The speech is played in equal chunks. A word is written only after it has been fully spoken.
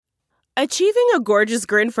Achieving a gorgeous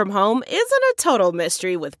grin from home isn't a total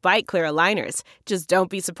mystery with Bite Clear aligners. Just don't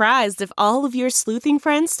be surprised if all of your sleuthing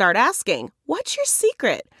friends start asking, "What's your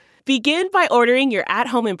secret?" Begin by ordering your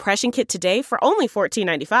at-home impression kit today for only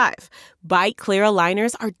 $14.95. Bite Clear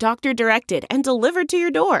aligners are doctor-directed and delivered to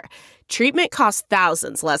your door. Treatment costs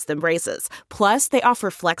thousands less than braces. Plus, they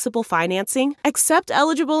offer flexible financing, accept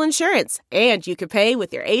eligible insurance, and you can pay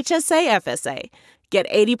with your HSA FSA. Get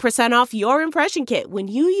 80% off your impression kit when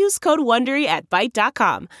you use code WONDERY at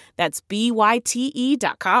Byte.com. That's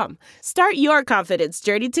BYTE.com. Start your confidence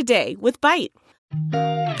journey today with Byte.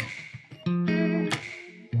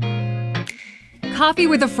 Coffee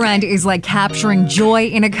with a friend is like capturing joy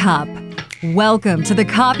in a cup. Welcome to the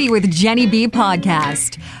Coffee with Jenny B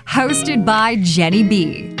podcast, hosted by Jenny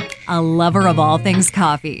B, a lover of all things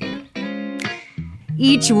coffee.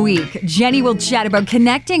 Each week, Jenny will chat about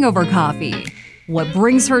connecting over coffee, what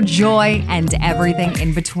brings her joy, and everything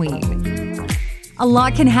in between. A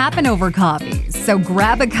lot can happen over coffee, so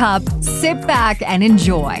grab a cup, sit back, and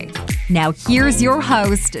enjoy. Now here's your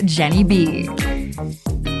host, Jenny B.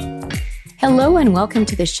 Hello and welcome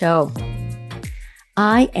to the show.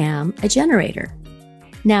 I am a generator.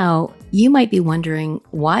 Now, you might be wondering,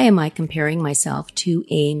 why am I comparing myself to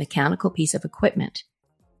a mechanical piece of equipment?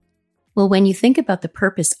 Well, when you think about the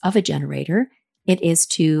purpose of a generator, it is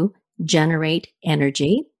to generate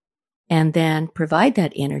energy and then provide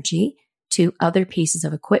that energy to other pieces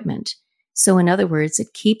of equipment. So in other words,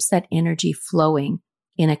 it keeps that energy flowing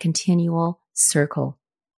in a continual circle.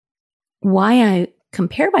 Why I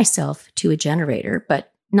compare myself to a generator,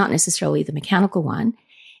 but not necessarily the mechanical one,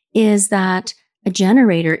 is that a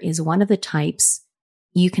generator is one of the types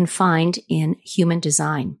you can find in human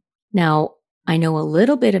design. Now, I know a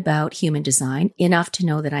little bit about human design, enough to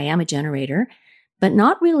know that I am a generator, but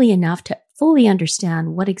not really enough to fully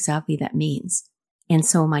understand what exactly that means. And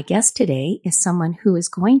so my guest today is someone who is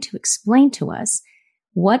going to explain to us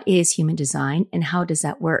what is human design and how does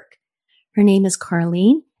that work. Her name is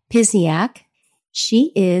Carlene Pyziak.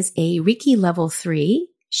 She is a Reiki level 3.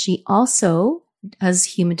 She also does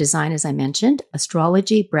human design, as I mentioned,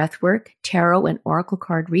 astrology, breathwork, tarot and oracle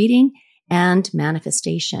card reading, and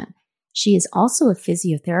manifestation. She is also a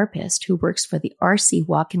physiotherapist who works for the RC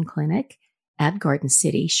Walk-in Clinic at Garden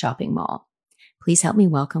City Shopping Mall. Please help me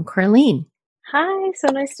welcome Carlene. Hi,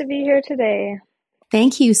 so nice to be here today.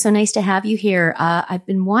 Thank you. So nice to have you here. I've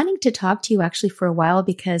been wanting to talk to you actually for a while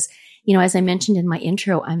because, as I mentioned in my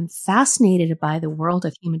intro, I'm fascinated by the world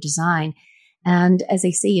of human design. And as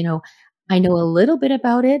I say, I know a little bit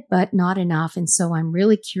about it, but not enough. And so I'm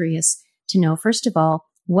really curious to know, first of all,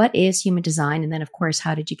 what is human design? And then, of course,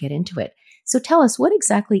 how did you get into it? So tell us, what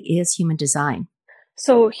exactly is human design?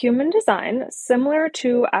 So human design, similar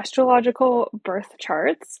to astrological birth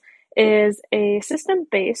charts, is a system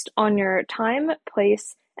based on your time,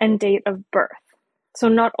 place, and date of birth. So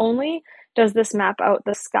not only does this map out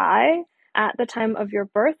the sky at the time of your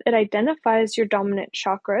birth, it identifies your dominant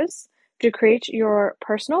chakras to create your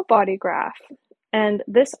personal body graph. And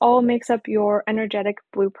this all makes up your energetic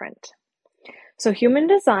blueprint. So human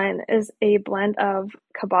design is a blend of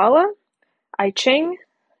Kabbalah, I Ching,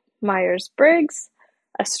 Myers-Briggs,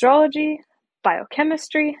 astrology,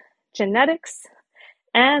 biochemistry, genetics,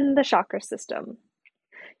 and the chakra system.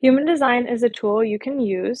 Human design is a tool you can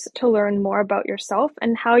use to learn more about yourself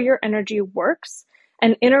and how your energy works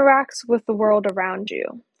and interacts with the world around you.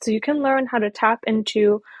 So you can learn how to tap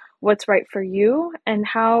into what's right for you and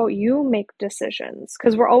how you make decisions.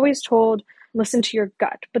 Because we're always told, listen to your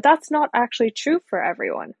gut, but that's not actually true for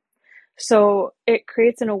everyone. So it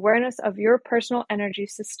creates an awareness of your personal energy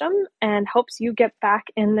system and helps you get back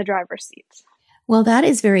in the driver's seat. Well, that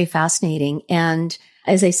is very fascinating. And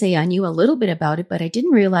as I say, I knew a little bit about it, but I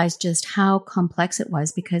didn't realize just how complex it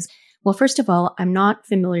was because, well, first of all, I'm not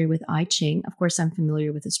familiar with I Ching. Of course, I'm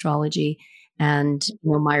familiar with astrology and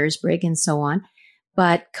Myers-Briggs and so on.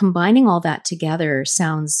 But combining all that together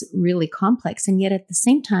sounds really complex. And yet at the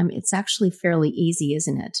same time, it's actually fairly easy,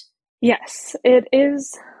 isn't it? Yes, it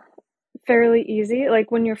is fairly easy.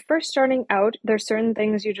 Like when you're first starting out, there's certain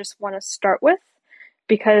things you just want to start with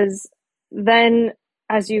because then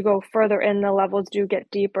as you go further in, the levels do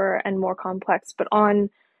get deeper and more complex. But on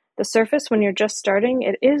the surface, when you're just starting,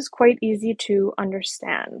 it is quite easy to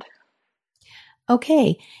understand.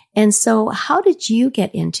 Okay. And so how did you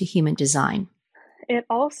get into human design? It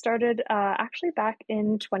all started actually back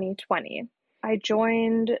in 2020. I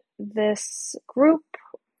joined this group,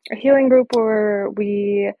 a healing group where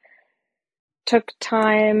we took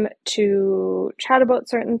time to chat about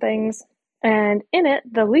certain things. And in it,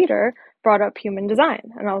 the leader brought up human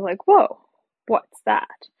design. And I was like, whoa, what's that?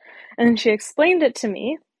 And she explained it to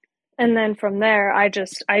me. And then from there,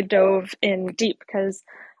 I dove in deep because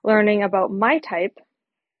learning about my type,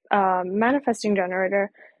 manifesting generator,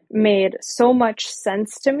 made so much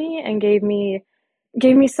sense to me and gave me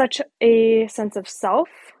such a sense of self.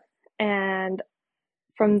 And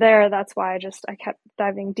from there, that's why I kept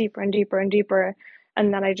diving deeper and deeper and deeper.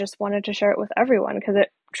 And then I just wanted to share it with everyone because it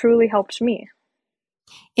truly helped me.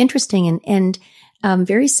 Interesting and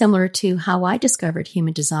very similar to how I discovered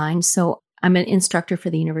human design. So I'm an instructor for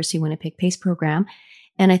the University of Winnipeg PACE program.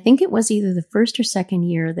 And I think it was either the first or second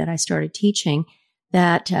year that I started teaching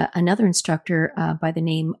that another instructor by the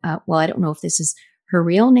name, well, I don't know if this is her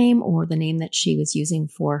real name or the name that she was using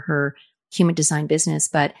for her human design business,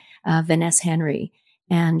 but Vanessa Henry.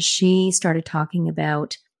 And she started talking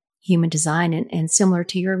about human design and similar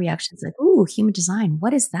to your reactions, like, ooh, human design,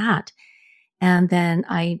 what is that? And then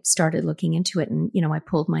I started looking into it and, I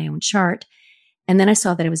pulled my own chart and then I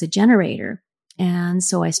saw that it was a generator. And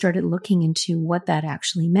so I started looking into what that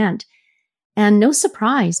actually meant. And no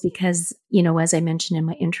surprise because, as I mentioned in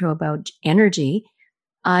my intro about energy,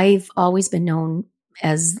 I've always been known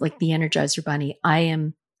as like the Energizer Bunny. I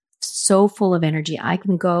am so full of energy. I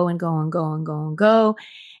can go and go and go and go and go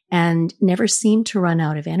and never seem to run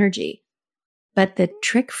out of energy. But the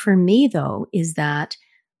trick for me, though, is that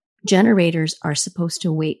generators are supposed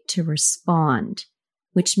to wait to respond,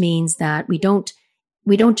 which means that we don't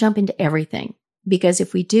jump into everything. Because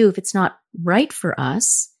if we do, if it's not right for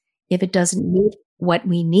us, if it doesn't meet what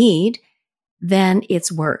we need, then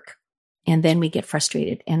it's work. And then we get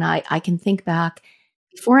frustrated. And I can think back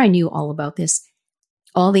before I knew all about this,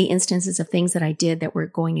 all the instances of things that I did that were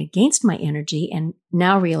going against my energy and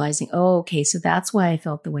now realizing, oh, okay, so that's why I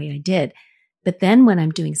felt the way I did. But then when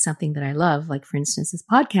I'm doing something that I love, like for instance, this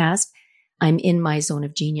podcast, I'm in my zone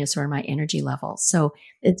of genius or my energy level. So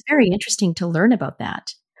it's very interesting to learn about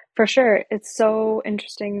that. For sure. It's so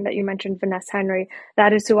interesting that you mentioned Vanessa Henry.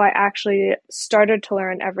 That is who I actually started to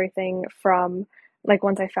learn everything from, like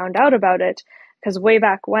once I found out about it, because way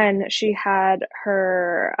back when she had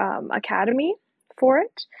her academy for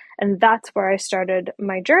it. And that's where I started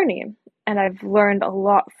my journey. And I've learned a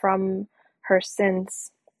lot from her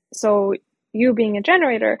since. So you being a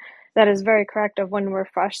generator, that is very correct of when we're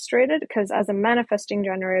frustrated, because as a manifesting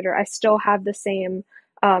generator, I still have the same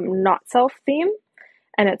not self theme.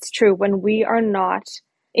 And it's true, when we are not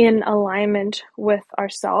in alignment with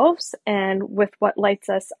ourselves and with what lights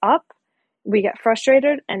us up, we get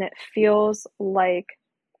frustrated and it feels like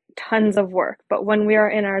tons of work. But when we are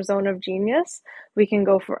in our zone of genius, we can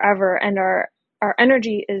go forever and our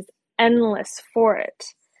energy is endless for it,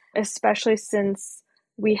 especially since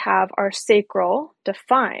we have our sacral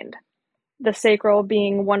defined. The sacral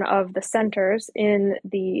being one of the centers in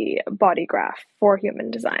the body graph for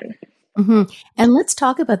human design. Mm-hmm. And let's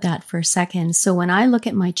talk about that for a second. So when I look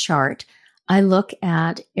at my chart, I look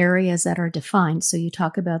at areas that are defined. So you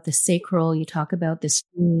talk about the sacral, you talk about the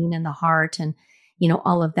spleen and the heart and,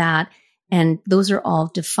 all of that. And those are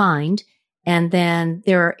all defined. And then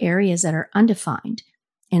there are areas that are undefined.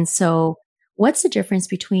 And so what's the difference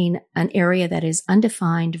between an area that is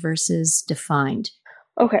undefined versus defined?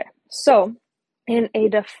 Okay. So in a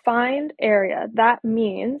defined area, that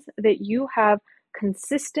means that you have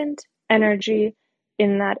consistent energy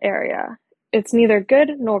in that area. It's neither good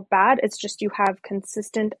nor bad. It's just you have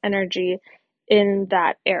consistent energy in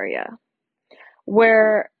that area.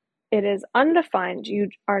 Where it is undefined, you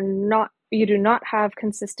do not have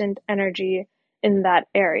consistent energy in that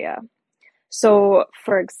area. So,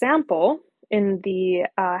 for example, in the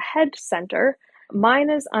head center, mine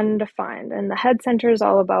is undefined, and the head center is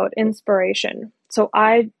all about inspiration. So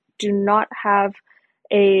I do not have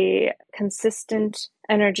a consistent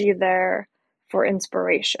energy there for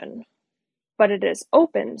inspiration, but it is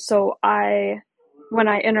open. So when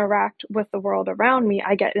I interact with the world around me,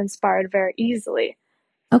 I get inspired very easily.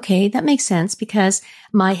 Okay, that makes sense because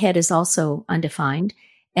my head is also undefined.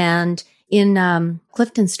 And in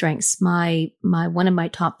Clifton Strengths, my one of my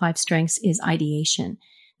top 5 strengths is ideation.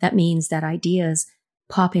 That means that ideas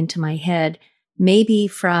pop into my head, maybe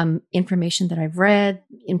from information that I've read,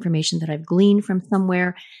 information that I've gleaned from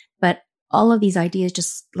somewhere, but all of these ideas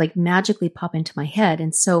just like magically pop into my head.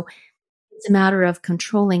 And so it's a matter of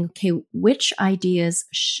controlling, okay, which ideas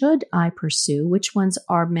should I pursue? Which ones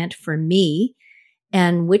are meant for me?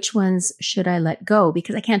 And which ones should I let go?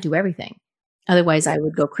 Because I can't do everything. Otherwise, I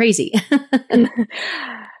would go crazy.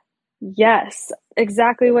 Yes,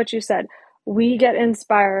 exactly what you said. We get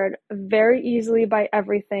inspired very easily by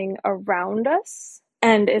everything around us.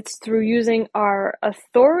 And it's through using our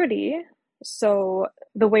authority, so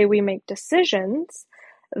the way we make decisions,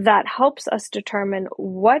 that helps us determine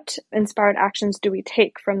what inspired actions do we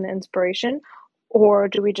take from the inspiration, or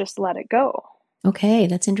do we just let it go? Okay,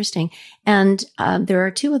 that's interesting. And there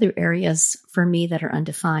are two other areas for me that are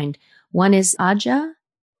undefined. One is Aja.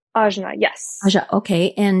 Ajna, yes. Aja,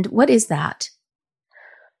 okay. And what is that?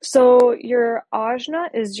 So your ajna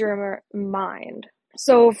is your mind.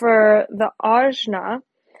 So for the ajna,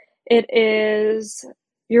 it is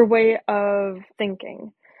your way of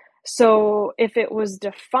thinking. So if it was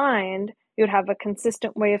defined, you'd have a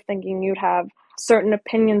consistent way of thinking. You'd have certain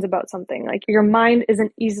opinions about something. Like your mind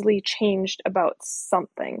isn't easily changed about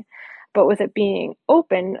something. But with it being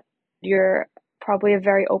open, you're probably a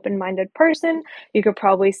very open-minded person. You could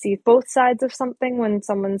probably see both sides of something when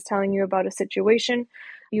someone's telling you about a situation.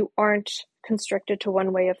 You aren't constricted to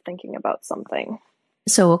one way of thinking about something.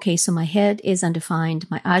 So, okay, so my head is undefined,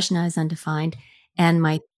 my ajna is undefined, and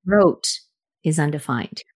my throat is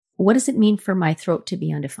undefined. What does it mean for my throat to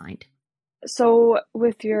be undefined? So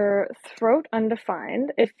with your throat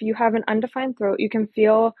undefined, if you have an undefined throat, you can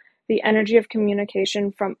feel the energy of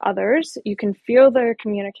communication from others. You can feel their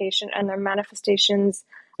communication and their manifestations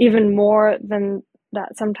even more than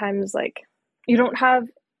that. Sometimes, like, you don't have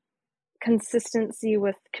consistency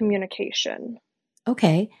with communication.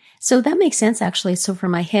 Okay, so that makes sense actually. So for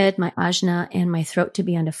my head, my ajna, and my throat to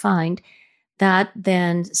be undefined, that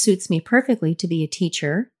then suits me perfectly to be a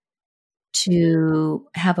teacher, to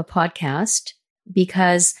have a podcast,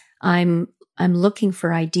 because I'm looking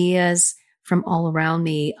for ideas from all around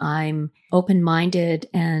me. I'm open-minded,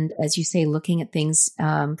 and as you say, looking at things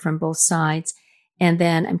from both sides, and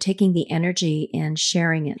then I'm taking the energy and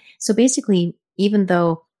sharing it. So basically, even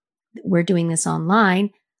though we're doing this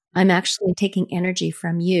online, I'm actually taking energy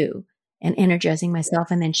from you and energizing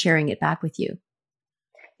myself and then sharing it back with you.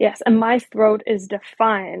 Yes, and my throat is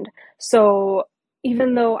defined. So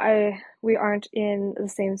even though we aren't in the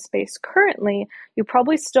same space currently, you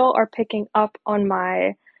probably still are picking up on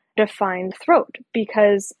my defined throat,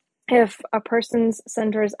 because if a person's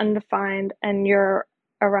center is undefined and you're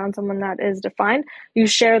around someone that is defined, you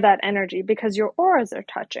share that energy because your auras are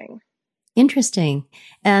touching. Interesting.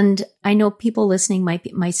 And I know people listening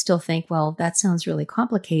might still think, well, that sounds really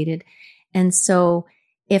complicated. And so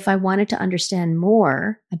if I wanted to understand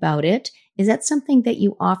more about it, is that something that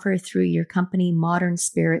you offer through your company, Modern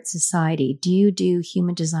Spirit Society? Do you do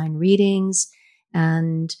human design readings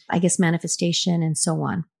and I guess manifestation and so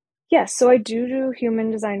on? Yes, so I do human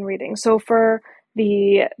design reading. So for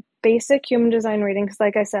the basic human design readings,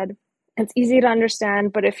 like I said, it's easy to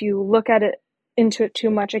understand, but if you look at it into it too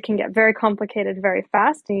much, it can get very complicated very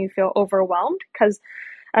fast and you feel overwhelmed because,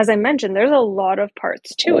 as I mentioned, there's a lot of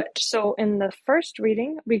parts to it. So in the first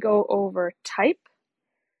reading, we go over type,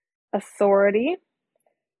 authority,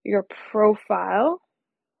 your profile,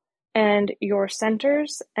 and your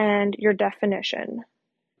centers and your definition,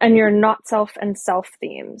 and your not self and self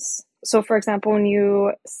themes. So for example, when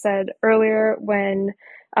you said earlier, when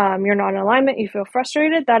you're not in alignment, you feel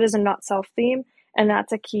frustrated, that is a not self theme. And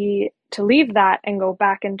that's a key to leave that and go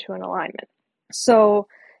back into an alignment. So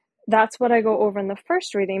that's what I go over in the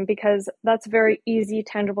first reading, because that's very easy,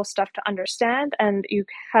 tangible stuff to understand. And you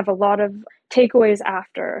have a lot of takeaways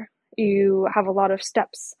after. You have a lot of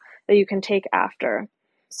steps that you can take after.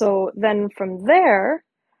 So then from there,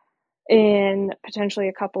 in potentially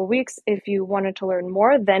a couple of weeks, if you wanted to learn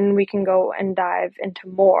more, then we can go and dive into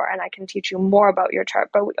more and I can teach you more about your chart.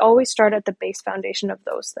 But we always start at the base foundation of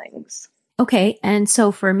those things. Okay. And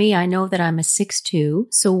so for me, I know that I'm a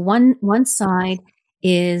 6'2". So one side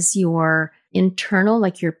is your internal,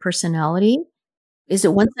 like your personality. Is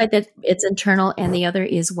it one side that it's internal and the other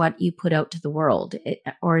is what you put out to the world?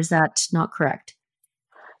 Or is that not correct?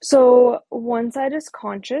 So one side is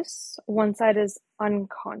conscious, one side is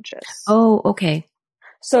unconscious. Oh, okay.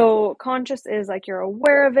 So conscious is like you're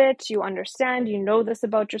aware of it, you understand, you know this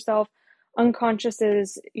about yourself. Unconscious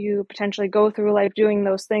is you potentially go through life doing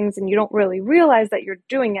those things and you don't really realize that you're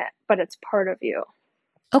doing it, but it's part of you.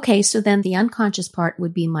 Okay, so then the unconscious part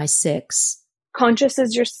would be my 6. Conscious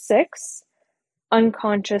is your 6,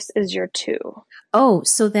 unconscious is your 2. Oh,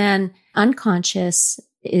 so then unconscious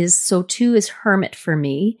is, so 2 is hermit for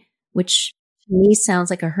me, which to me sounds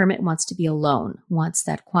like a hermit wants to be alone, wants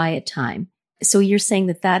that quiet time. So you're saying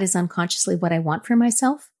that that is unconsciously what I want for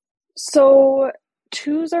myself? So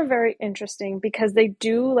 2s are very interesting because they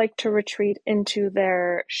do like to retreat into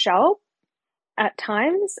their shell at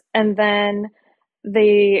times, and then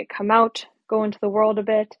they come out, go into the world a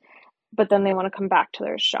bit, but then they want to come back to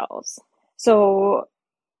their shells. So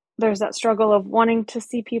there's that struggle of wanting to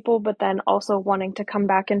see people, but then also wanting to come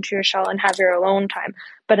back into your shell and have your alone time.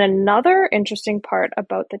 But another interesting part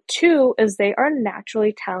about the two is they are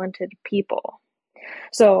naturally talented people.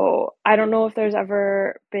 So I don't know if there's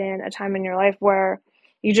ever been a time in your life where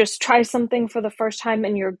you just try something for the first time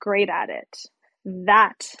and you're great at it.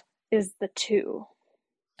 That is the two.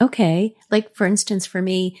 Okay. Like, for instance, for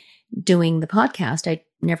me, doing the podcast, I'd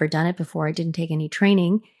never done it before. I didn't take any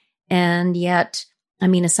training. And yet, I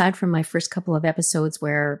mean, aside from my first couple of episodes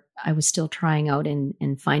where I was still trying out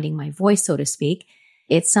and finding my voice, so to speak,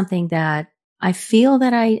 it's something that I feel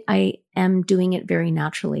that I am doing it very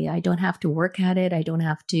naturally. I don't have to work at it. I don't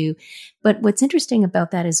have to. But what's interesting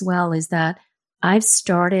about that as well is that I've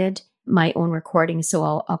started my own recording. So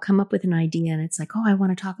I'll come up with an idea and it's like, oh, I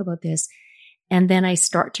want to talk about this. And then I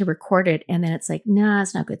start to record it. And then it's like, nah,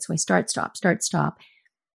 it's not good. So I start, stop.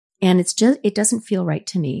 And it's just, it doesn't feel right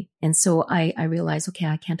to me. And so I realize, okay,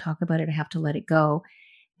 I can't talk about it. I have to let it go.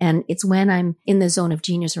 And it's when I'm in the zone of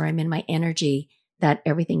genius or I'm in my energy that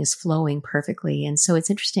everything is flowing perfectly. And so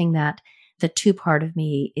it's interesting that the two part of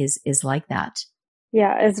me is like that.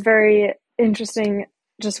 Yeah, it's very interesting.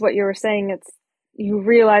 Just what you were saying, it's you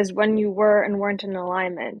realized when you were and weren't in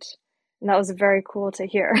alignment. And that was very cool to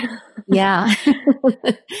hear. Yeah.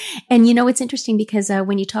 And it's interesting because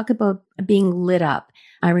when you talk about being lit up,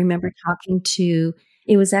 I remember talking to,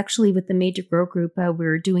 it was actually with the Major Grow Group. We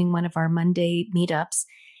were doing one of our Monday meetups.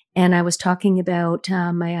 And I was talking about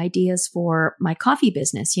my ideas for my coffee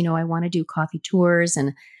business. I want to do coffee tours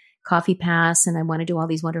and coffee pass, and I want to do all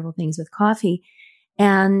these wonderful things with coffee.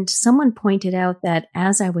 And someone pointed out that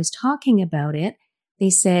as I was talking about it, they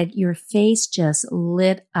said, your face just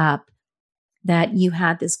lit up, that you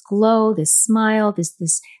had this glow, this smile,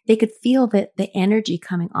 this, they could feel that the energy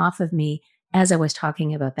coming off of me as I was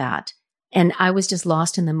talking about that. And I was just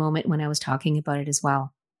lost in the moment when I was talking about it as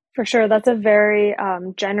well. For sure. That's a very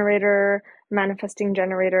manifesting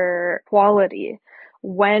generator quality.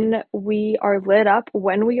 When we are lit up,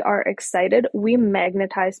 when we are excited, we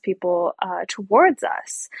magnetize people towards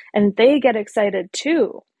us and they get excited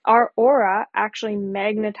too. Our aura actually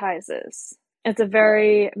magnetizes. It's a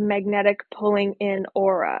very magnetic pulling in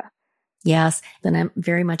aura. Yes. Then I'm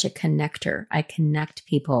very much a connector. I connect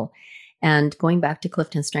people. And going back to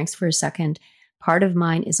Clifton Strengths for a second, part of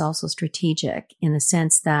mine is also strategic in the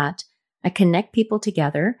sense that I connect people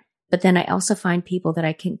together, but then I also find people that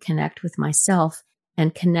I can connect with myself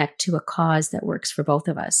and connect to a cause that works for both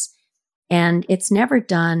of us. And it's never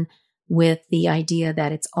done with the idea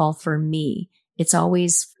that it's all for me. It's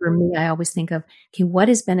always for me. I always think of, okay, what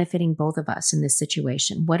is benefiting both of us in this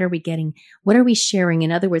situation? What are we getting? What are we sharing?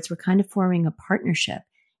 In other words, we're kind of forming a partnership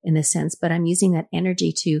in this sense, but I'm using that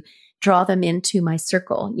energy to draw them into my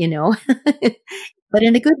circle, but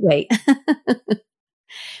in a good way.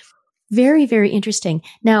 Very, very interesting.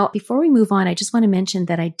 Now, before we move on, I just want to mention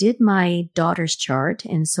that I did my daughter's chart.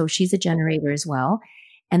 And so she's a generator as well.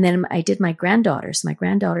 And then I did my granddaughter's. My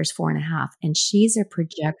granddaughter's 4.5, and she's a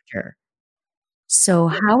projector. So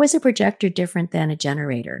how is a projector different than a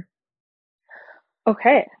generator?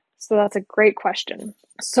 Okay, so that's a great question.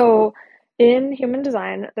 So in human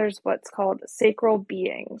design, there's what's called sacral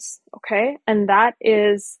beings, okay? And that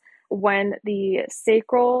is when the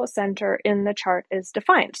sacral center in the chart is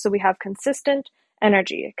defined. So we have consistent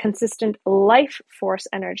energy, consistent life force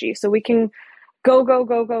energy. So we can go.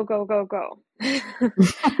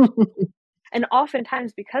 And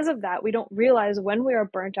oftentimes because of that, we don't realize when we are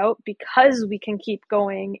burnt out because we can keep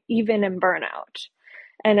going even in burnout.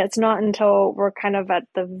 And it's not until we're kind of at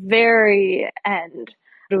the very end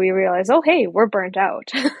do we realize, oh, hey, we're burnt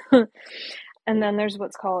out. And then there's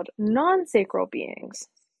what's called non-sacral beings.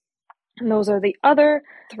 And those are the other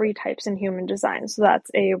 3 types in human design. So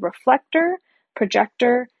that's a reflector,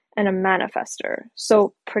 projector, and a manifester.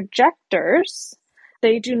 So projectors,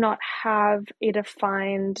 they do not have a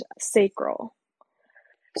defined sacral.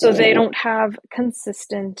 So they don't have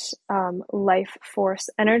consistent life force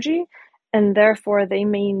energy, and therefore they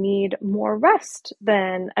may need more rest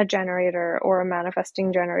than a generator or a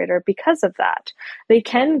manifesting generator because of that. They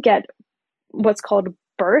can get what's called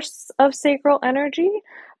bursts of sacral energy,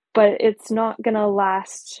 but it's not going to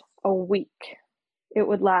last a week. It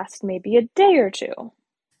would last maybe a day or 2.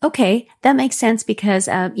 Okay, that makes sense because,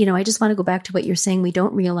 I just want to go back to what you're saying. We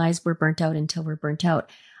don't realize we're burnt out until we're burnt out.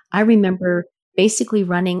 I remember basically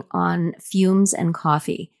running on fumes and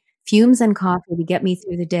coffee to get me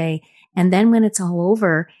through the day. And then when it's all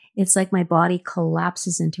over, it's like my body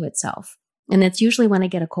collapses into itself. And it's usually when I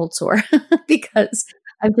get a cold sore because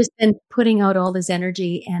I've just been putting out all this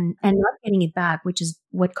energy and not getting it back, which is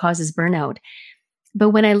what causes burnout.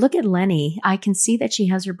 But when I look at Lenny, I can see that she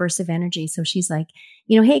has her bursts of energy. So she's like,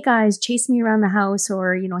 hey guys, chase me around the house,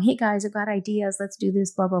 or, hey guys, I've got ideas. Let's do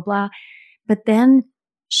this, blah, blah, blah. But then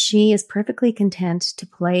she is perfectly content to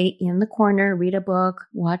play in the corner, read a book,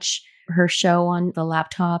 watch her show on the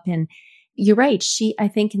laptop. And you're right. She, I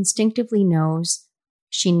think, instinctively knows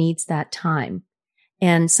she needs that time.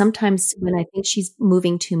 And sometimes when I think she's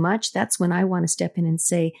moving too much, that's when I want to step in and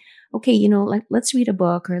say, okay, let's read a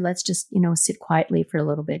book, or let's just, sit quietly for a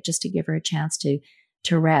little bit just to give her a chance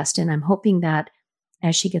to rest. And I'm hoping that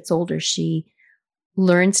as she gets older, she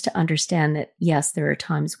learns to understand that, yes, there are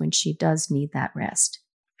times when she does need that rest.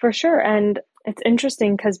 For sure. And it's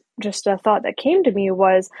interesting because just a thought that came to me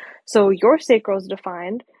was, so your sacral is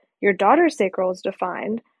defined, your daughter's sacral is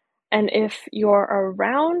defined. And if you're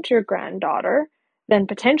around your granddaughter, then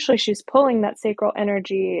potentially she's pulling that sacral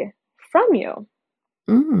energy from you.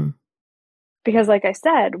 Mm. Because like I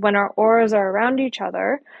said, when our auras are around each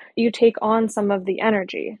other, you take on some of the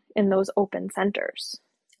energy in those open centers.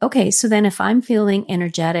 Okay, so then if I'm feeling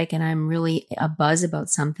energetic and I'm really a buzz about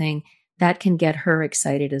something, that can get her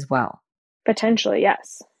excited as well. Potentially,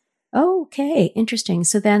 yes. Okay, interesting.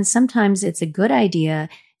 So then sometimes it's a good idea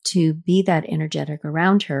to be that energetic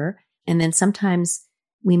around her. And then sometimes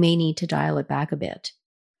we may need to dial it back a bit.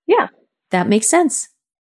 Yeah. That makes sense.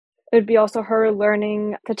 It would be also her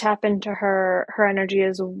learning to tap into her energy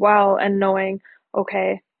as well and knowing,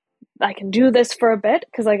 okay, I can do this for a bit.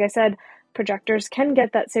 Because like I said, projectors can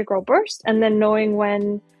get that sacral burst, and then knowing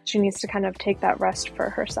when she needs to kind of take that rest for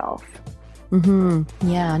herself. Mm-hmm.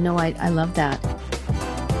 Yeah, no, I love that.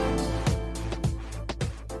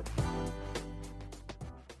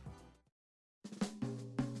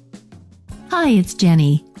 Hi, it's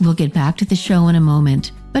Jenny. We'll get back to the show in a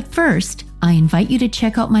moment. But first, I invite you to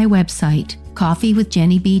check out my website,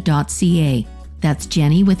 coffeewithjennyb.ca. That's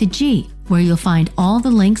Jenny with a G, where you'll find all the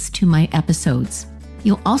links to my episodes.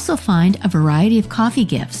 You'll also find a variety of coffee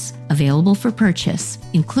gifts available for purchase,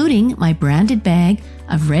 including my branded bag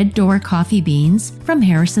of Red Door coffee beans from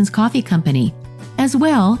Harrison's Coffee Company. As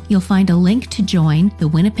well, you'll find a link to join the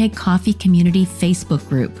Winnipeg Coffee Community Facebook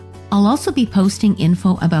group. I'll also be posting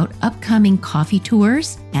info about upcoming coffee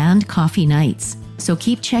tours and coffee nights, so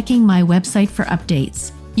keep checking my website for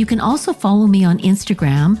updates. You can also follow me on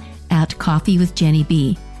Instagram at Coffee with Jenny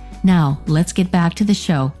B. Now, let's get back to the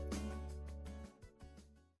show.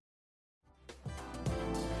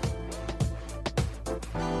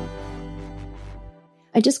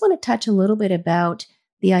 I just want to touch a little bit about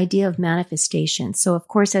the idea of manifestation. So, of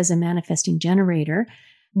course, as a manifesting generator,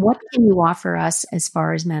 what can you offer us as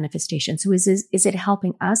far as manifestation? So is it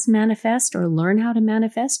helping us manifest or learn how to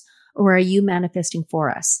manifest, or are you manifesting for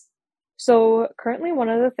us? So currently one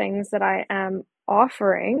of the things that I am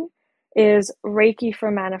offering is Reiki for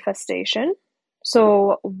manifestation.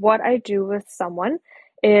 So what I do with someone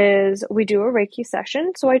is we do a Reiki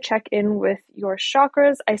session. So I check in with your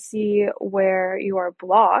chakras. I see where you are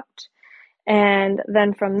blocked. And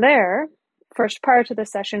then from there, first, prior to the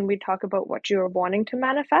session, we talk about what you are wanting to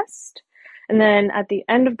manifest. And then at the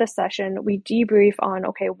end of the session, we debrief on,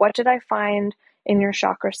 okay, what did I find in your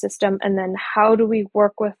chakra system? And then how do we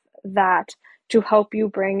work with that to help you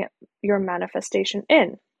bring your manifestation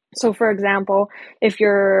in? So for example, if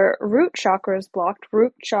your root chakra is blocked,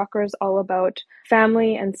 root chakra is all about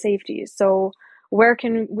family and safety. So where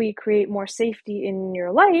can we create more safety in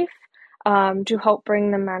your life to help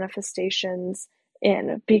bring the manifestations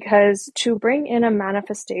in? Because to bring in a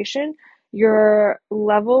manifestation, your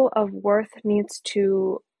level of worth needs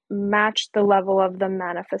to match the level of the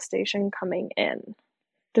manifestation coming in.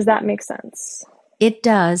 Does that make sense? It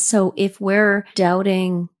does. So if we're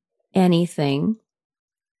doubting anything,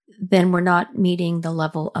 then we're not meeting the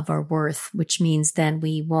level of our worth, which means then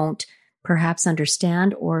we won't perhaps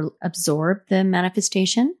understand or absorb the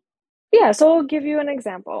manifestation. Yeah, so I'll give you an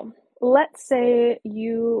example. Let's say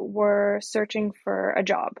you were searching for a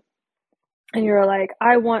job and you're like,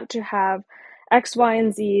 I want to have X, Y,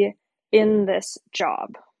 and Z in this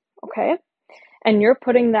job, okay? And you're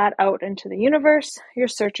putting that out into the universe. You're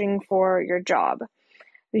searching for your job.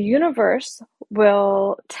 The universe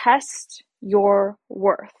will test your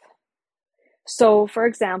worth. So, for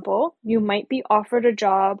example, you might be offered a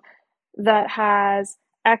job that has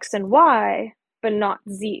X and Y, but not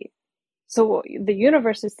Z. So the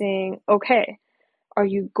universe is saying, okay, are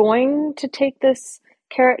you going to take this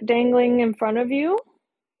carrot dangling in front of you?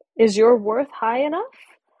 Is your worth high enough?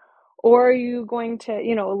 Or are you going to,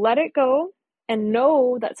 let it go and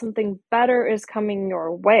know that something better is coming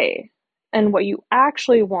your way and what you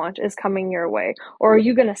actually want is coming your way? Or are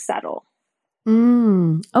you going to settle?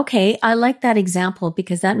 Okay. I like that example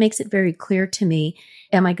because that makes it very clear to me.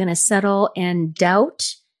 Am I going to settle and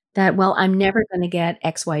doubt that, well, I'm never going to get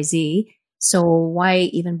XYZ. So why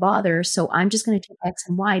even bother? So I'm just going to do X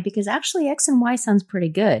and Y because actually X and Y sounds pretty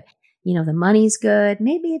good. The money's good.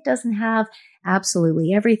 Maybe it doesn't have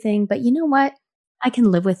absolutely everything, but you know what? I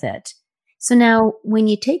can live with it. So now when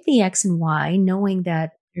you take the X and Y, knowing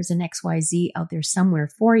that there's an XYZ out there somewhere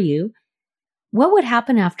for you, what would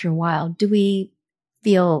happen after a while? Do we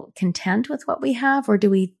feel content with what we have, or do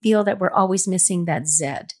we feel that we're always missing that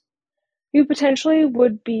Z? You potentially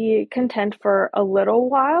would be content for a little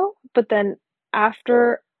while, but then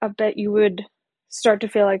after a bit, you would start to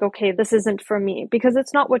feel like, okay, this isn't for me because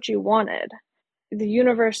it's not what you wanted. The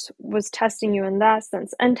universe was testing you in that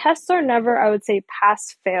sense. And tests are never, I would say,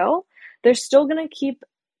 pass fail. They're still going to keep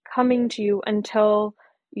coming to you until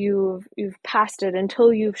you've passed it,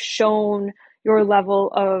 until you've shown your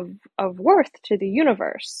level of worth to the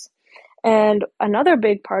universe. And another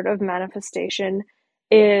big part of manifestation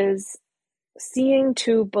is seeing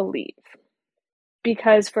to believe.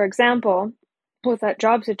 Because, for example, with that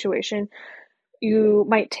job situation, you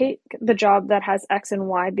might take the job that has X and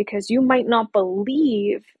Y because you might not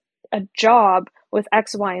believe a job with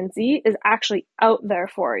X, Y, and Z is actually out there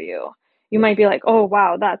for you. You might be like, oh,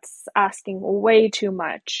 wow, that's asking way too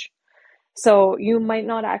much. So you might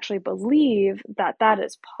not actually believe that that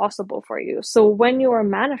is possible for you. So when you are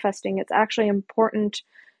manifesting, it's actually important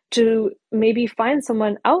to maybe find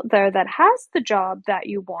someone out there that has the job that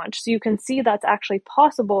you want, so you can see that's actually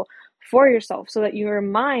possible for yourself, so that your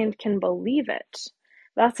mind can believe it.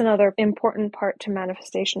 That's another important part to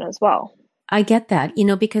manifestation as well. I get that,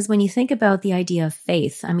 because when you think about the idea of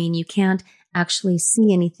faith, I mean, you can't actually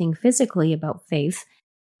see anything physically about faith,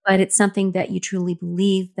 but it's something that you truly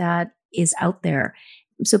believe that is out there.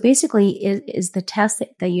 So basically, it is the test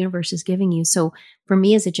that the universe is giving you. So for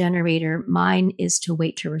me as a generator, mine is to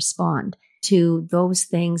wait to respond to those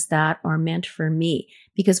things that are meant for me.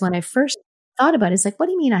 Because when I first thought about it, it's like, what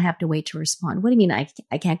do you mean I have to wait to respond? What do you mean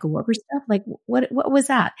I can't go over stuff? Like, what was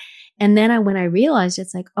that? And then when I realized,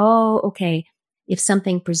 it's like, oh, okay, if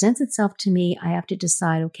something presents itself to me, I have to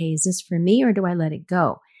decide, okay, is this for me or do I let it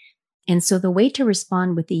go? And so the way to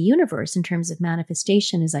respond with the universe in terms of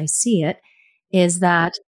manifestation, as I see it, is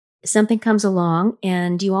that something comes along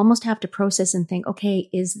and you almost have to process and think, okay,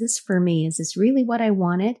 is this for me? Is this really what I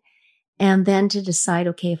wanted? And then to decide,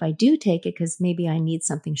 okay, if I do take it, because maybe I need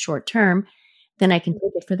something short term, then I can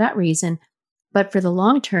take it for that reason. But for the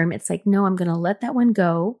long term, it's like, no, I'm going to let that one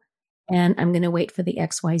go. And I'm going to wait for the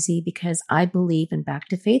XYZ because I believe, and back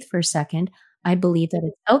to faith for a second, I believe that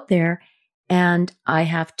it's out there and I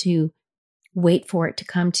have to wait for it to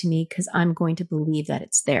come to me because I'm going to believe that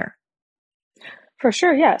it's there. For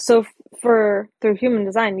sure, yeah. So through human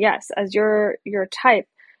design, yes, as your type,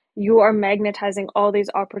 you are magnetizing all these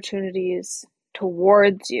opportunities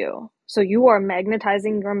towards you. So you are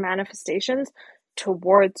magnetizing your manifestations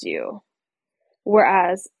towards you.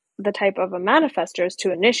 Whereas the type of a manifester is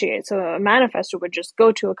to initiate. So a manifester would just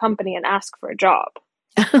go to a company and ask for a job.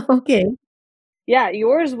 Okay. Yeah,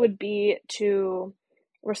 yours would be to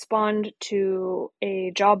respond to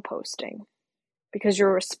a job posting because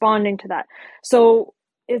you're responding to that. So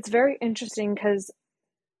it's very interesting because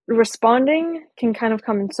responding can kind of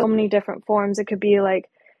come in so many different forms. It could be like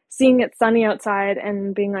seeing it sunny outside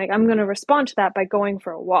and being like, I'm going to respond to that by going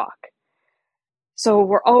for a walk. So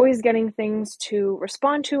we're always getting things to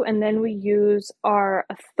respond to, and then we use our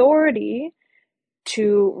authority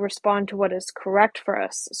to respond to what is correct for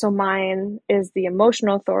us. So mine is the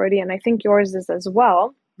emotional authority, and I think yours is as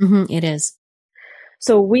well. Mm-hmm, it is.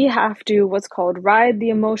 So we have to what's called ride the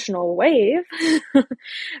emotional wave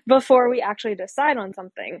before we actually decide on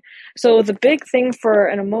something. So the big thing for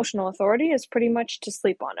an emotional authority is pretty much to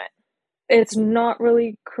sleep on it. It's not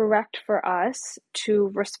really correct for us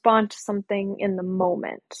to respond to something in the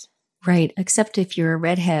moment. Right. Except if you're a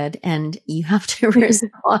redhead and you have to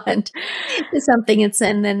respond to something,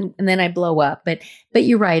 and then I blow up. But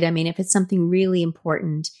you're right. I mean, if it's something really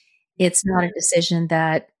important, it's not a decision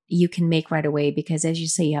that you can make right away because, as you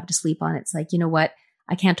say, you have to sleep on it. It's like, you know what?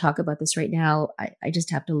 I can't talk about this right now. I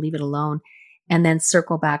just have to leave it alone and then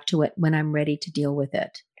circle back to it when I'm ready to deal with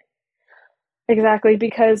it. Exactly.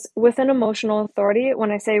 Because with an emotional authority, when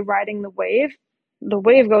I say riding the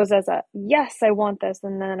wave goes as a yes, I want this,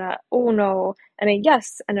 and then a oh no, and a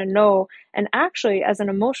yes and a no. And actually, as an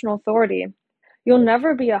emotional authority, you'll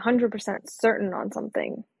never be 100% certain on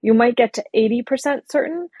something. You might get to 80%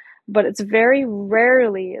 certain, but it's very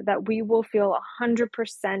rarely that we will feel 100%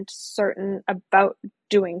 certain about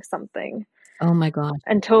doing something. Oh my God.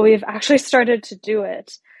 Until we've actually started to do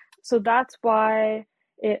it. So that's why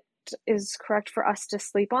it is correct for us to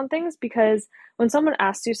sleep on things, because when someone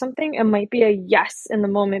asks you something, it might be a yes in the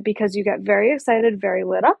moment because you get very excited, very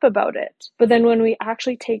lit up about it. But then when we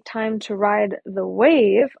actually take time to ride the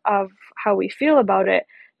wave of how we feel about it,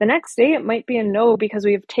 the next day it might be a no because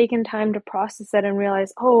we've taken time to process it and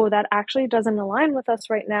realize, oh, that actually doesn't align with us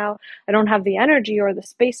right now. I don't have the energy or the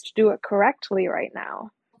space to do it correctly right now.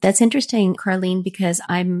 That's interesting, Carlene, because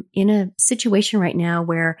I'm in a situation right now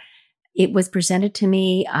where it was presented to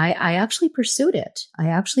me. I actually pursued it. I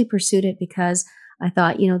actually pursued it because I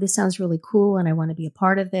thought, this sounds really cool and I want to be a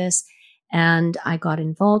part of this. And I got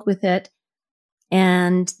involved with it.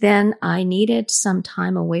 And then I needed some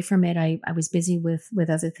time away from it. I was busy with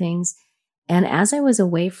other things. And as I was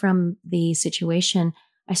away from the situation,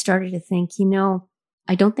 I started to think,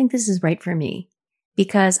 I don't think this is right for me,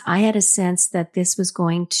 because I had a sense that this was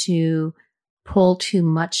going to pull too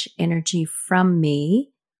much energy from me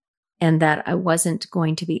and that I wasn't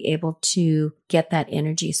going to be able to get that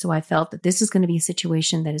energy. So I felt that this is going to be a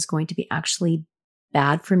situation that is going to be actually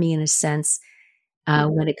bad for me in a sense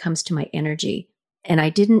when it comes to my energy. And I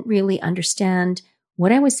didn't really understand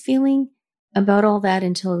what I was feeling about all that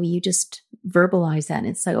until you just verbalize that. And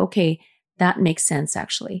it's like, okay, that makes sense,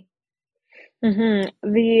 actually. Mm-hmm.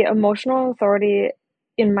 The emotional authority,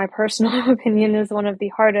 in my personal opinion, is one of the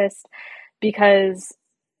hardest because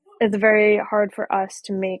it's very hard for us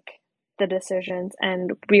to make the decisions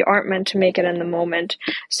and we aren't meant to make it in the moment.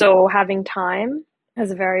 So having time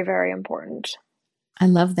is very, very important. I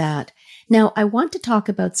love that. Now, I want to talk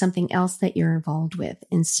about something else that you're involved with.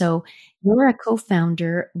 And so you're a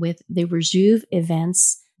co-founder with the Rejuve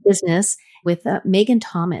Events business with Megan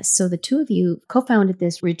Thomas. So the two of you co-founded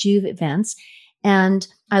this Rejuve Events. And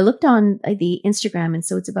I looked on the Instagram, and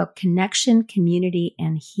so it's about connection, community,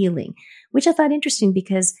 and healing, which I thought interesting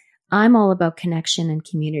because I'm all about connection and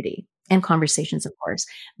community and conversations, of course,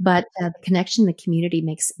 but the connection, the community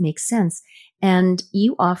makes sense. And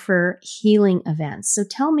you offer healing events. So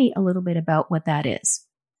tell me a little bit about what that is.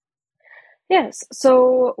 Yes.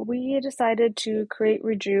 So we decided to create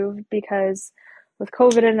Rejuve because with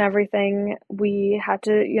COVID and everything, we had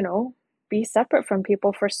to, be separate from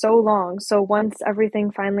people for so long. So once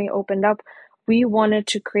everything finally opened up, we wanted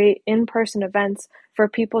to create in-person events for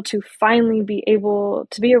people to finally be able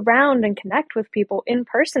to be around and connect with people in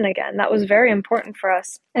person again. That was very important for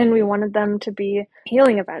us. And we wanted them to be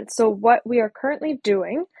healing events. So what we are currently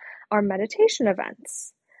doing are meditation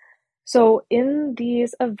events. So in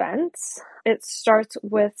these events, it starts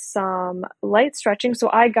with some light stretching. So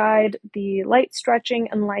I guide the light stretching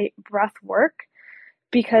and light breath work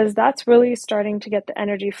because that's really starting to get the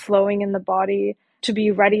energy flowing in the body to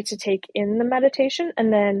be ready to take in the meditation.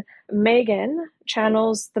 And then Megan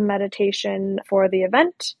channels the meditation for the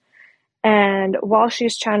event. And while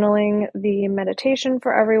she's channeling the meditation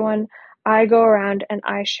for everyone, I go around and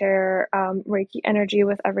I share Reiki energy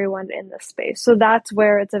with everyone in the space. So that's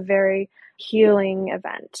where it's a very healing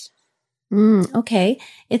event. Okay.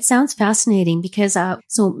 It sounds fascinating because,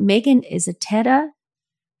 so Megan is a Theta?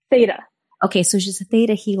 Theta. Okay. So she's a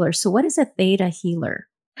Theta healer. So what is a Theta healer?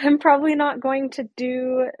 I'm probably not going to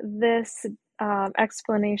do this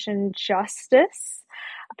explanation justice,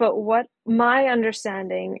 but what my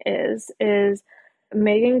understanding is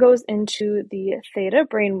Megan goes into the theta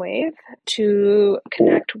brainwave to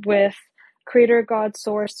connect with creator, God,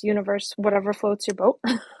 source, universe, whatever floats your boat.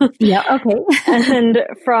 Yeah, okay. And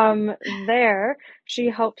from there, she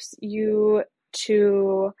helps you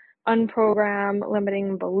to unprogram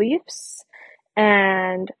limiting beliefs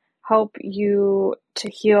and help you to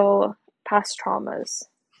heal past traumas.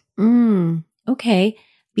 Okay.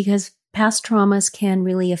 Because past traumas can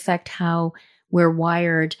really affect how we're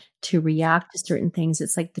wired to react to certain things.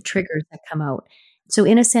 It's like the triggers that come out. So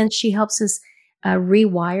in a sense, she helps us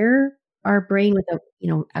rewire our brain without,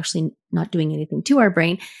 actually not doing anything to our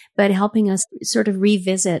brain, but helping us sort of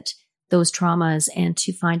revisit those traumas and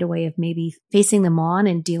to find a way of maybe facing them on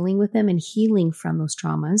and dealing with them and healing from those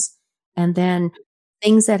traumas. And then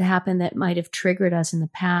things that happen that might have triggered us in the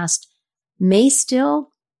past may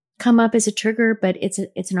still come up as a trigger, but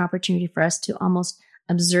it's an opportunity for us to almost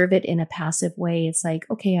observe it in a passive way. It's like,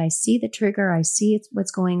 okay, I see the trigger, I see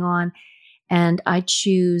what's going on, and I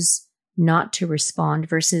choose not to respond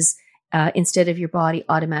versus instead of your body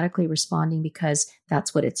automatically responding because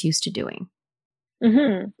that's what it's used to doing.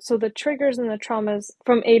 Mm-hmm. So the triggers and the traumas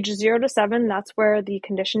from age 0 to 7, that's where the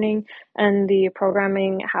conditioning and the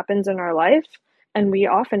programming happens in our life. And we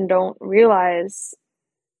often don't realize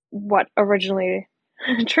what originally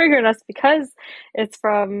triggered us because it's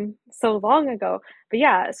from so long ago. But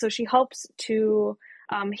yeah, so she helps to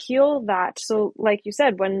heal that. So like you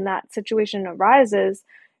said, when that situation arises,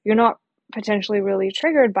 you're not potentially really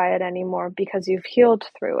triggered by it anymore because you've healed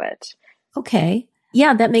through it. Okay.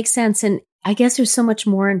 Yeah, that makes sense. And I guess there's so much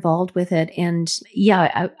more involved with it. And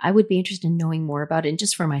yeah, I would be interested in knowing more about it, and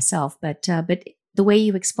just for myself. But the way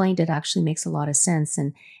you explained it actually makes a lot of sense.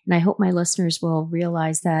 And I hope my listeners will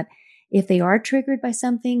realize that if they are triggered by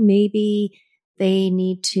something, maybe they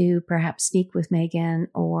need to perhaps speak with Megan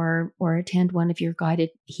or attend one of your guided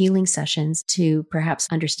healing sessions to perhaps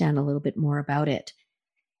understand a little bit more about it.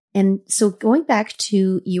 And so going back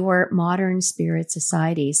to your modern spirit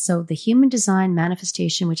society, so the human design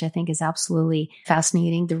manifestation, which I think is absolutely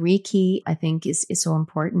fascinating, the Reiki, I think is so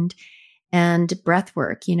important, and breath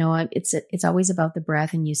work. It's always about the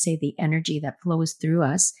breath, and you say the energy that flows through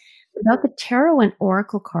us. About the tarot and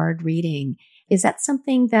oracle card reading, is that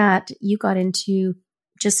something that you got into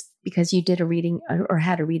just because you did a reading or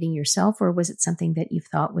had a reading yourself, or was it something that you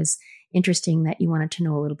thought was interesting that you wanted to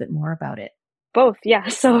know a little bit more about it? Both, yeah.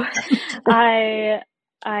 So I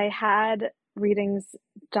had readings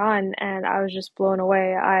done and I was just blown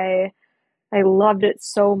away. I loved it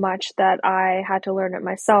so much that I had to learn it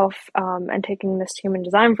myself, and taking this human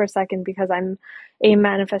design for a second, because I'm a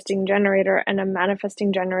manifesting generator, and a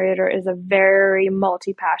manifesting generator is a very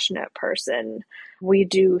multi-passionate person. We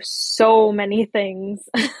do so many things.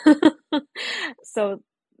 So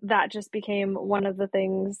that just became one of the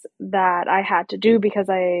things that I had to do because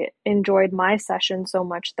I enjoyed my session so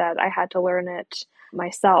much that I had to learn it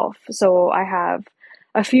myself. So I have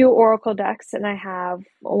a few oracle decks and I have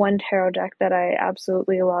one tarot deck that I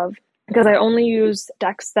absolutely love, because I only use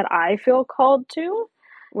decks that I feel called to,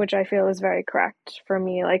 which I feel is very correct for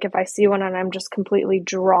me. Like if I see one and I'm just completely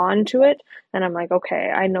drawn to it, then I'm like, okay,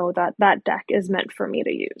 I know that that deck is meant for me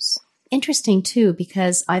to use. Interesting too,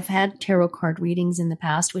 because I've had tarot card readings in the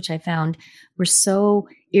past, which I found were so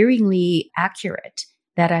eerily accurate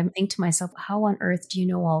that I think to myself, how on earth do you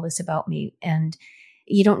know all this about me? And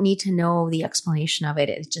you don't need to know the explanation of it.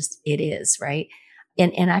 It is, right?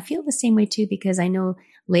 And I feel the same way too, because I know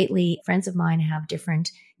lately friends of mine have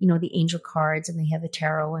different, the angel cards, and they have the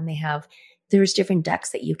tarot, and there's different decks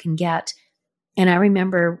that you can get. And I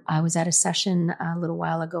remember I was at a session a little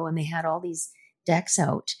while ago and they had all these decks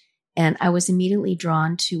out. And I was immediately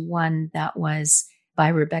drawn to one that was by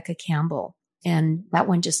Rebecca Campbell. And that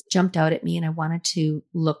one just jumped out at me, and I wanted to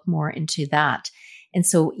look more into that. And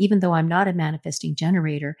so even though I'm not a manifesting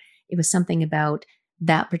generator, it was something about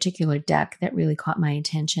that particular deck that really caught my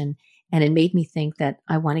attention. And it made me think that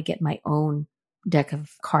I want to get my own deck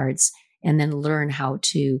of cards and then learn how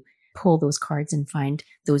to pull those cards and find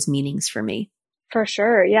those meanings for me. For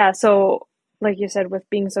sure. Yeah. So like you said, with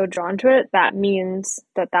being so drawn to it, that means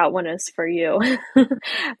that one is for you.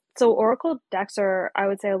 So oracle decks are, I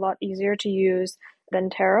would say, a lot easier to use than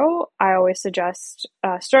tarot. I always suggest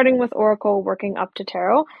starting with oracle, working up to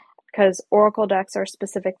tarot, because oracle decks are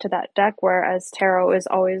specific to that deck, whereas tarot is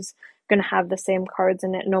always going to have the same cards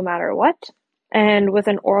in it no matter what. And with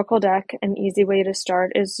an oracle deck, an easy way to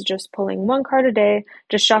start is just pulling one card a day,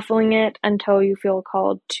 just shuffling it until you feel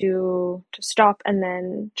called to stop and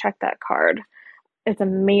then check that card. It's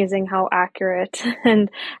amazing how accurate and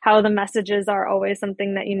how the messages are always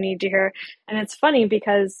something that you need to hear. And it's funny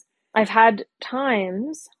because I've had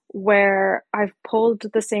times where I've pulled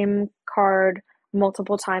the same card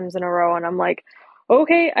multiple times in a row and I'm like,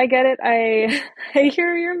 okay, I get it. I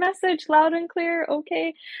hear your message loud and clear.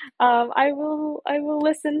 Okay. I will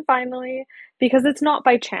listen finally, because it's not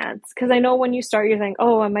by chance. Because I know when you start, you think,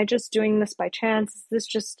 oh, am I just doing this by chance? Is this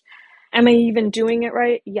just, am I even doing it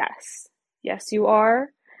right? Yes. Yes, you are.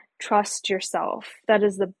 Trust yourself. That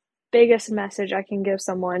is the biggest message I can give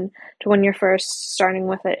someone to when you're first starting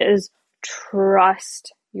with it, is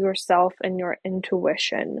trust yourself and your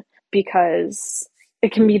intuition, because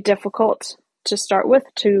it can be difficult to start with,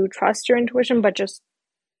 to trust your intuition, but just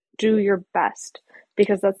do your best,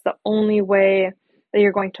 because that's the only way that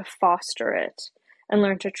you're going to foster it and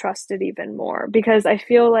learn to trust it even more. Because I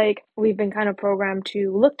feel like we've been kind of programmed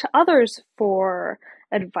to look to others for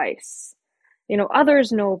advice.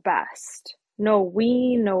 Others know best. No,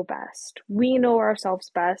 we know best. We know ourselves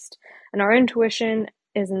best, and our intuition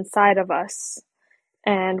is inside of us,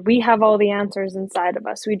 and we have all the answers inside of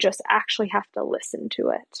us. We just actually have to listen to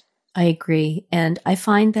it. I agree. And I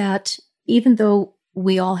find that even though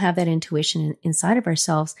we all have that intuition inside of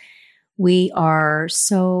ourselves, we are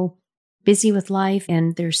so busy with life,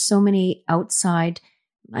 and there's so many outside,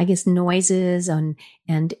 noises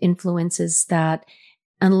and influences that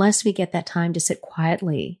unless we get that time to sit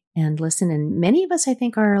quietly and listen, and many of us, I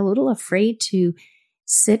think, are a little afraid to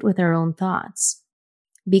sit with our own thoughts.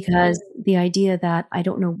 because the idea that I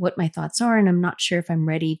don't know what my thoughts are and I'm not sure if I'm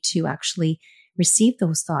ready to actually receive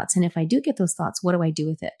those thoughts. And if I do get those thoughts, what do I do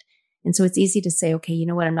with it? And so it's easy to say, okay, you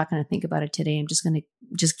know what? I'm not going to think about it today. I'm just going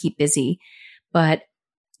to keep busy. But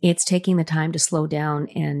it's taking the time to slow down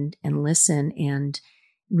and listen and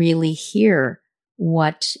really hear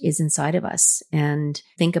what is inside of us and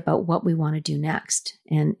think about what we want to do next.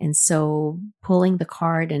 And so pulling the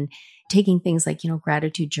card and taking things like,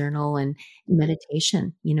 gratitude journal and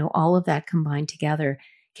meditation, all of that combined together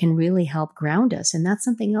can really help ground us. And that's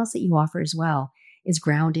something else that you offer as well, is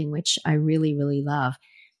grounding, which I really, really love.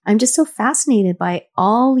 I'm just so fascinated by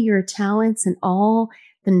all your talents and all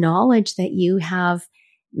the knowledge that you have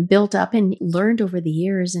built up and learned over the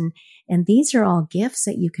years. And these are all gifts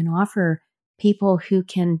that you can offer people who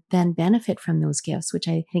can then benefit from those gifts, which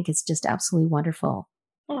I think is just absolutely wonderful.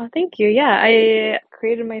 Oh, thank you. Yeah, I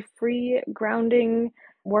created my free grounding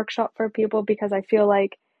workshop for people because I feel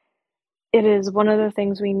like it is one of the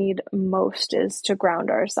things we need most is to ground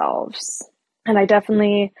ourselves. And I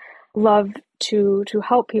definitely love to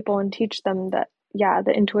help people and teach them that, yeah,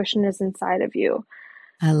 the intuition is inside of you.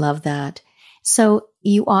 I love that. So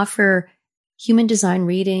you offer human design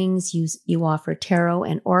readings, you offer tarot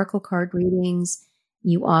and oracle card readings,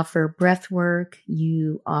 you offer breath work,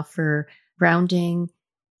 you offer grounding,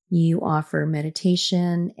 you offer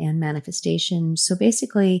meditation and manifestation. So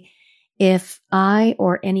basically, if I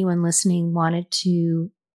or anyone listening wanted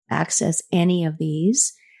to access any of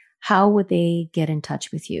these, how would they get in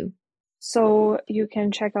touch with you? So you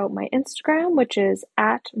can check out my Instagram, which is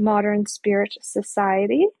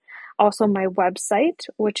 @ModernSpiritSociety. Also my website,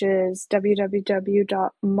 which is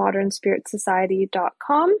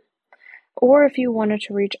www.modernspiritsociety.com. Or if you wanted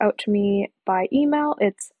to reach out to me by email,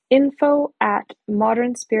 it's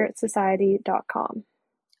info@modernspiritsociety.com.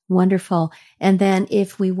 Wonderful. And then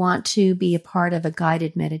if we want to be a part of a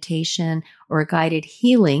guided meditation or a guided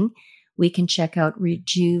healing, we can check out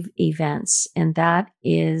Rejuve Events. And that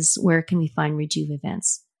is, where can we find Rejuve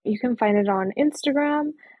Events? You can find it on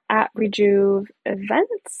Instagram @Rejuve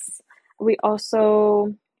Events. We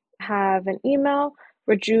also have an email,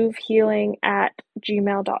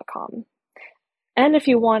 rejuvehealing@gmail.com. And if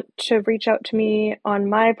you want to reach out to me on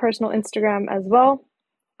my personal Instagram as well,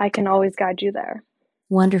 I can always guide you there.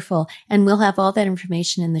 Wonderful. And we'll have all that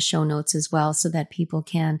information in the show notes as well, so that people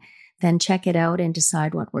can then check it out and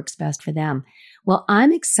decide what works best for them. Well,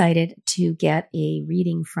 I'm excited to get a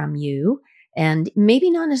reading from you, and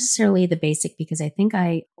maybe not necessarily the basic, because I think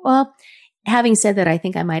having said that, I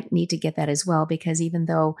think I might need to get that as well, because even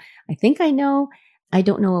though I think I know, I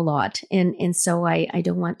don't know a lot. And so I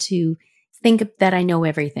don't want to think that I know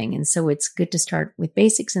everything. And so it's good to start with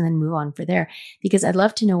basics and then move on from there, because I'd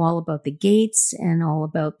love to know all about the gates and all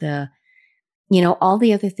about the, all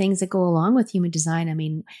the other things that go along with human design. I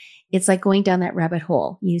mean, it's like going down that rabbit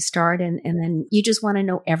hole. You start and then you just want to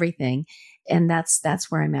know everything. And that's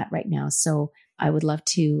where I'm at right now. So I would love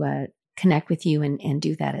to connect with you and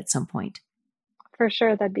do that at some point. For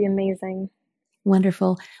sure. That'd be amazing.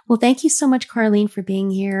 Wonderful. Well, thank you so much, Carlene, for being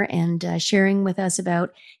here and sharing with us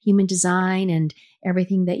about human design and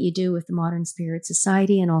everything that you do with the Modern Spirit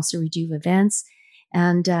Society and also Rejuve Events.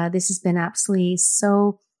 And this has been absolutely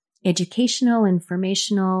so educational,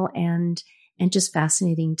 informational, and just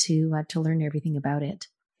fascinating to learn everything about it.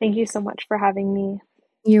 Thank you so much for having me.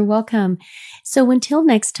 You're welcome. So until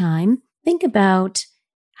next time, think about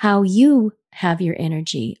how you have your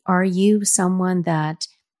energy. Are you someone that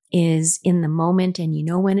is in the moment and you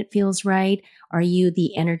know when it feels right? Are you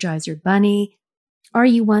the Energizer Bunny? Are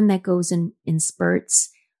you one that goes in spurts?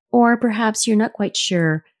 Or perhaps you're not quite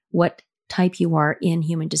sure what type you are in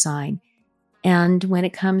human design. And when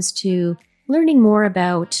it comes to learning more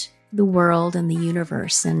about the world and the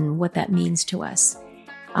universe and what that means to us,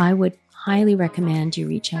 I would highly recommend you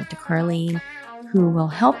reach out to Carlene, who will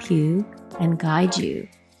help you and guide you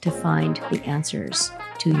to find the answers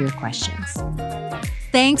to your questions.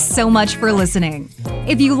 Thanks so much for listening.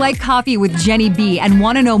 If you like Coffee with Jenny B and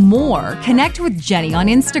want to know more, connect with Jenny on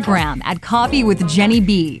Instagram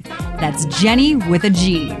 @CoffeeWithJennyB. That's Jenny with a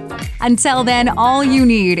G. Until then, all you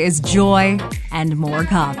need is joy and more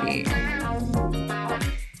coffee.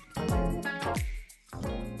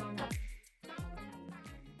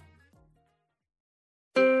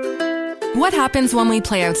 What happens when we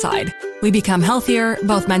play outside? We become healthier,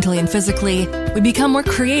 both mentally and physically. We become more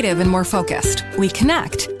creative and more focused. We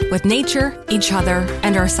connect with nature, each other,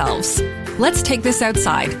 and ourselves. Let's Take This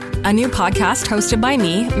Outside, a new podcast hosted by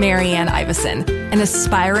me, Marianne Iveson, an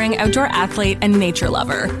aspiring outdoor athlete and nature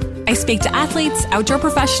lover. I speak to athletes, outdoor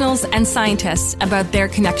professionals, and scientists about their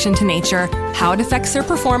connection to nature, how it affects their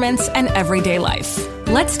performance, and everyday life.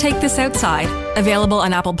 Let's Take This Outside, available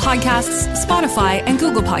on Apple Podcasts, Spotify, and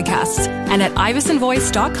Google Podcasts, and at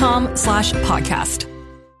ivesonvoice.com/podcast.